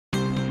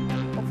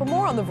For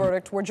more on the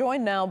verdict, we're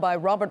joined now by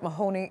Robert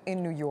Mahoney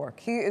in New York.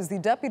 He is the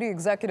Deputy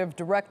Executive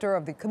Director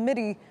of the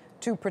Committee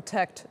to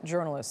Protect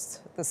Journalists,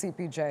 the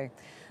CPJ.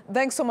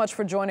 Thanks so much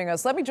for joining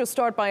us. Let me just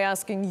start by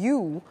asking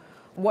you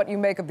what you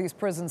make of these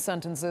prison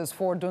sentences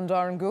for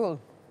Dündar and Gül.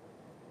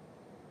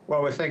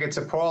 Well, we think it's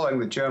appalling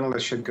that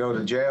journalists should go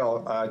to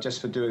jail just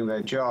for doing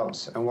their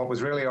jobs. And what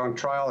was really on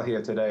trial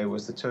here today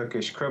was the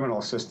Turkish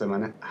criminal system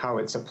and how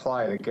it's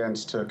applied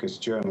against Turkish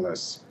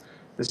journalists.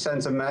 This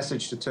sends a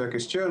message to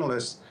Turkish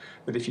journalists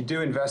that if you do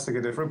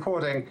investigative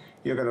reporting,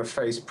 you're going to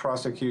face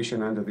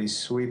prosecution under these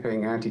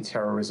sweeping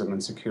anti-terrorism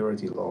and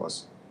security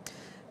laws.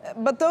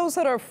 But those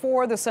that are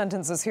for the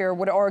sentences here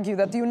would argue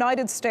that the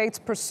United States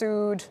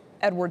pursued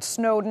Edward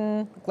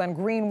Snowden, Glenn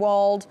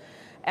Greenwald,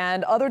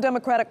 and other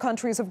democratic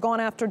countries have gone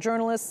after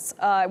journalists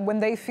when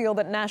they feel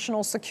that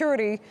national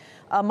security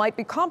might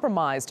be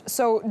compromised.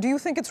 So do you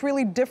think it's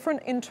really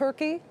different in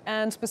Turkey,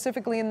 and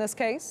specifically in this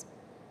case?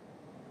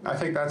 I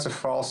think that's a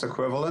false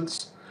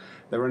equivalence.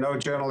 There are no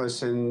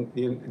journalists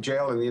in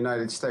jail in the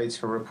United States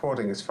for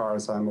reporting, as far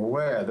as I'm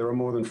aware. There are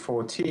more than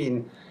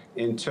 14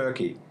 in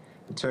Turkey.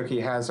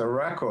 Turkey has a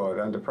record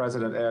under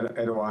President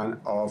Erdogan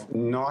of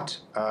not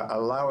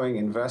allowing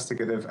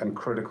investigative and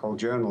critical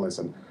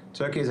journalism.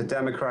 Turkey is a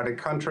democratic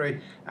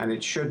country, and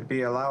it should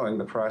be allowing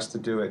the press to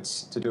do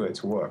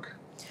its work.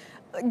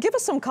 Give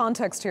us some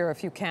context here,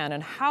 if you can,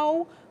 and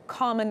how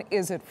common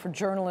is it for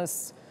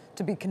journalists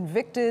to be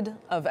convicted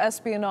of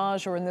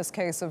espionage, or in this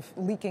case, of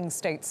leaking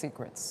state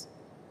secrets?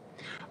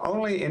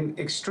 Only in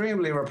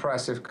extremely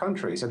repressive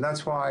countries, and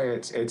that's why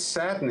it's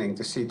saddening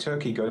to see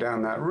Turkey go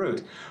down that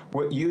route.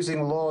 We're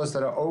using laws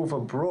that are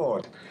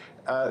overbroad.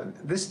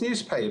 This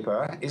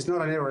newspaper is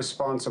not an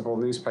irresponsible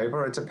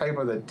newspaper. It's a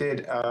paper that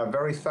did a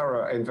very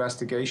thorough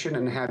investigation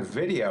and had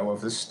video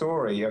of the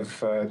story of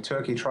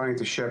Turkey trying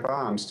to ship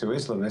arms to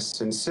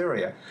Islamists in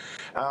Syria.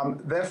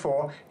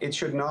 Therefore, it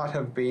should not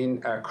have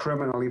been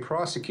criminally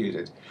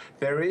prosecuted.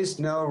 There is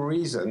no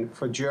reason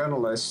for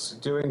journalists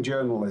doing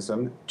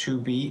journalism to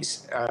be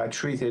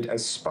treated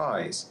as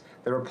spies.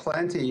 There are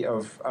plenty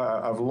of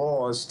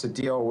laws to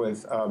deal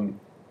with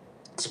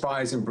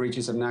spies and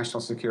breaches of national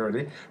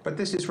security, but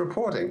this is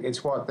reporting.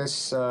 It's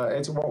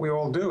what we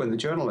all do in the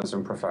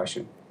journalism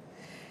profession.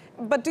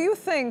 But do you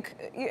think,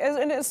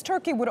 as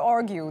Turkey would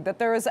argue, that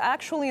there is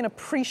actually an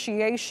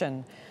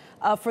appreciation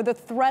for the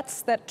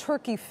threats that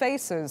Turkey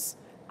faces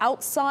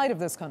outside of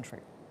this country?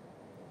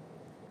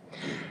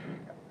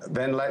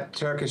 Then let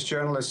Turkish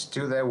journalists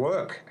do their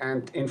work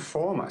and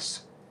inform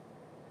us.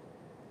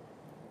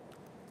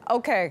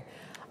 Okay.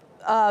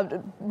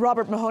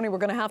 Robert Mahoney, we're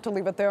going to have to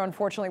leave it there.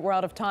 Unfortunately, we're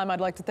out of time.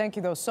 I'd like to thank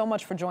you, though, so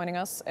much for joining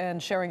us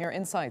and sharing your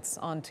insights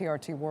on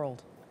TRT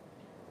World.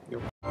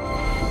 Yep.